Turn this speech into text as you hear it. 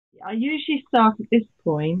I usually start at this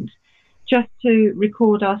point just to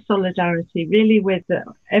record our solidarity really with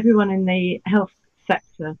everyone in the health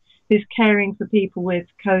sector who's caring for people with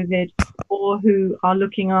COVID or who are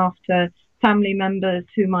looking after family members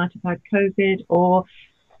who might have had COVID or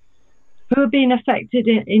who have been affected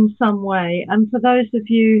in some way. And for those of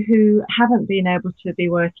you who haven't been able to be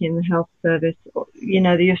working in the health service,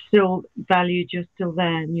 you're still valued, you're still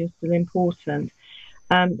there, and you're still important.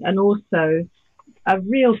 And also a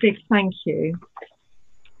real big thank you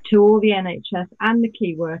to all the NHS and the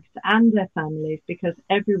key workers and their families, because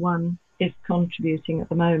everyone is contributing at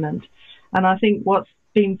the moment. And I think what's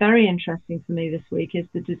been very interesting for me this week is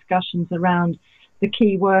the discussions around the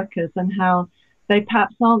key workers and how they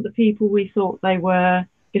perhaps aren't the people we thought they were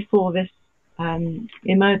before this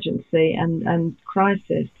emergency and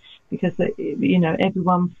crisis, because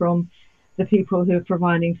everyone from the people who are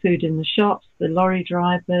providing food in the shops, the lorry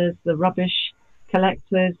drivers, the rubbish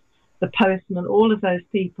collectors, the postmen, all of those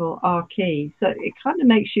people are key. So it kind of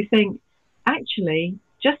makes you think, actually,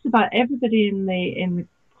 just about everybody in the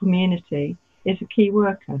community is a key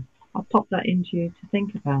worker. I'll pop that into you to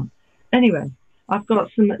think about. Anyway, I've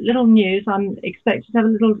got some little news. I'm expected to have a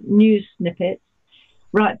little news snippet.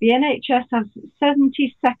 Right, the NHS has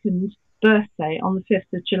 72nd birthday on the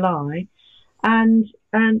 5th of July, and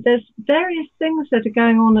there's various things that are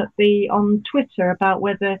going on Twitter about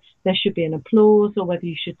whether there should be an applause or whether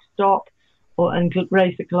you should stop and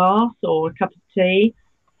raise a glass or a cup of tea.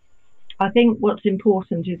 I think what's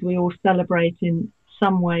important is we all celebrate in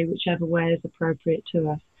some way, whichever way is appropriate to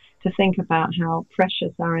us, to think about how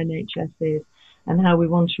precious our NHS is and how we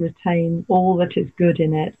want to retain all that is good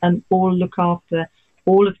in it and all look after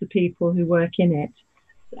all of the people who work in it,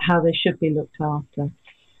 how they should be looked after.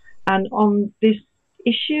 And on this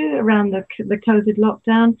issue around the COVID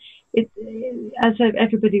lockdown, as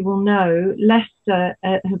everybody will know, Leicester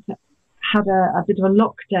have had a bit of a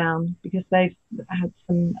lockdown because they've had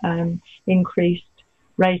some increased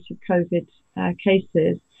rate of COVID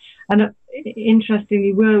cases. And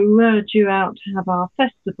interestingly, we were due out to have our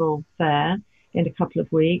festival there in a couple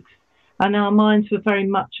of weeks, and our minds were very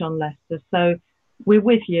much on Leicester. So we're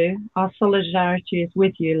with you. Our solidarity is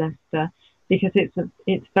with you, Leicester, because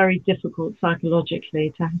it's very difficult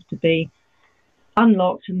psychologically to have to be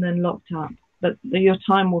unlocked and then locked up. But your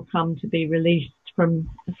time will come to be released from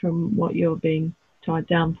what you're being tied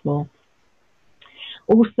down for.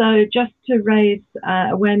 Also, just to raise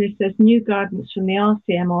awareness, there's new guidance from the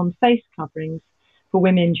RCM on face coverings for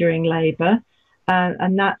women during labour,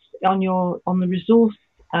 and that's on the resource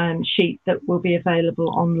sheet that will be available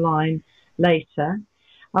online later.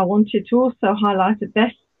 I wanted to also highlight the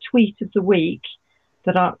best tweet of the week.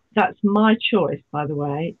 That's my choice, by the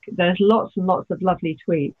way. There's lots and lots of lovely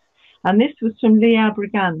tweets, and this was from Leah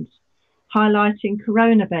Brigant, highlighting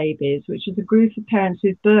Corona babies, which is a group of parents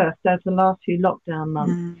who've birthed over the last few lockdown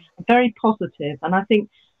months. Very positive, and I think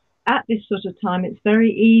at this sort of time it's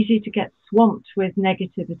very easy to get swamped with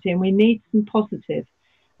negativity, and we need some positive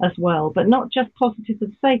as well, but not just positive for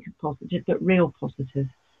the sake of positive, but real positive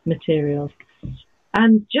materials.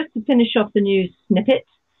 And just to finish off the news snippet,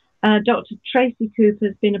 Dr. Tracy Cooper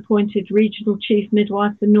has been appointed Regional Chief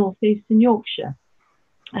Midwife for North Eastern Yorkshire.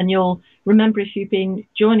 And you'll remember, if you've been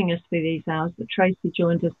joining us for these hours, that Tracy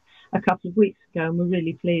joined us a couple of weeks ago, and we're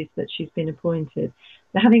really pleased that she's been appointed.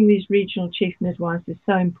 So having these regional chief midwives is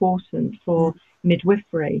so important for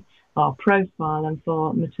midwifery, our profile, and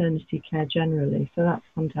for maternity care generally. So that's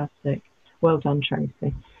fantastic. Well done,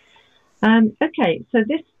 Tracy. Okay, so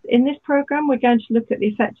in this programme, we're going to look at the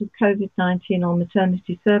effect of COVID-19 on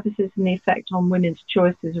maternity services and the effect on women's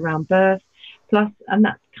choices around birth. Plus, and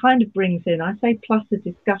that kind of brings in, I say plus a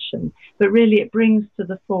discussion, but really it brings to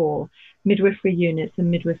the fore midwifery units and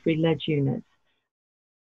midwifery-led units.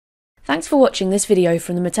 Thanks for watching this video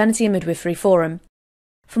from the Maternity and Midwifery Forum.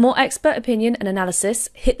 For more expert opinion and analysis,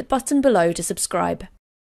 hit the button below to subscribe.